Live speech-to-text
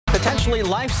Potentially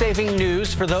life-saving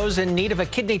news for those in need of a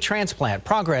kidney transplant.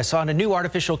 Progress on a new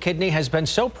artificial kidney has been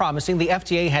so promising, the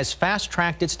FDA has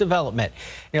fast-tracked its development.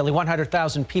 Nearly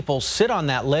 100,000 people sit on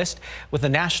that list with the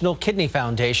National Kidney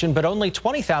Foundation, but only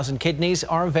 20,000 kidneys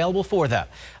are available for them.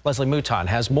 Leslie Mouton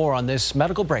has more on this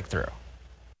medical breakthrough.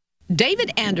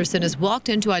 David Anderson has walked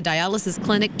into a dialysis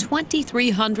clinic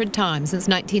 2,300 times since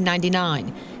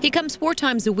 1999. He comes 4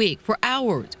 times a week for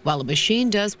hours while a machine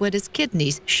does what his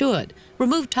kidneys should,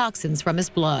 remove toxins from his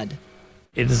blood.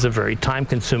 It is a very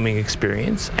time-consuming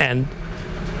experience, and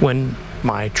when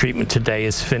my treatment today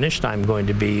is finished, I'm going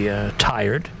to be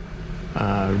tired.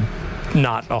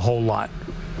 Not a whole lot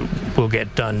will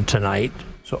get done tonight.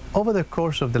 So over the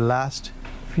course of the last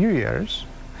few years,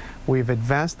 we've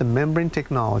advanced the membrane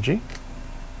technology,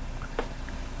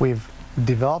 we've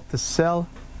developed the cell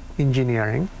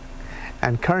engineering,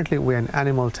 and currently we're in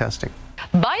animal testing.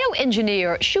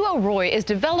 Bioengineer Shuo Roy is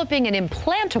developing an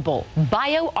implantable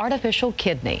bio-artificial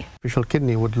kidney. Artificial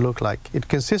kidney would look like, it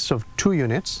consists of 2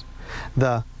 units,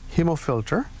 the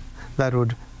hemofilter that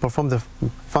would perform the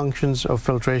functions of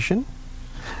filtration,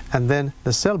 and then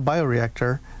the cell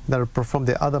bioreactor that would perform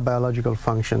the other biological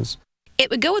functions. It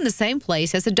would go in the same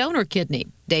place as a donor kidney.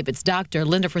 David's doctor,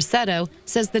 Linda Frassetto,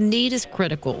 says the need is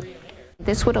critical.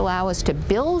 This would allow us to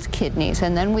build kidneys,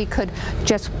 and then we could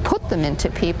just put them into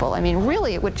people. I mean,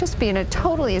 really, it would just be a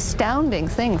totally astounding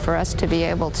thing for us to be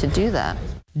able to do that.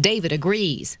 David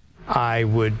agrees. I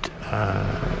would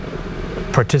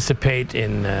participate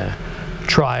in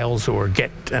trials or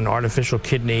get an artificial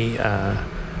kidney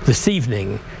this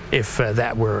evening if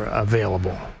that were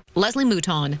available. Leslie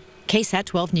Mouton, KSAT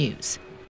 12 News.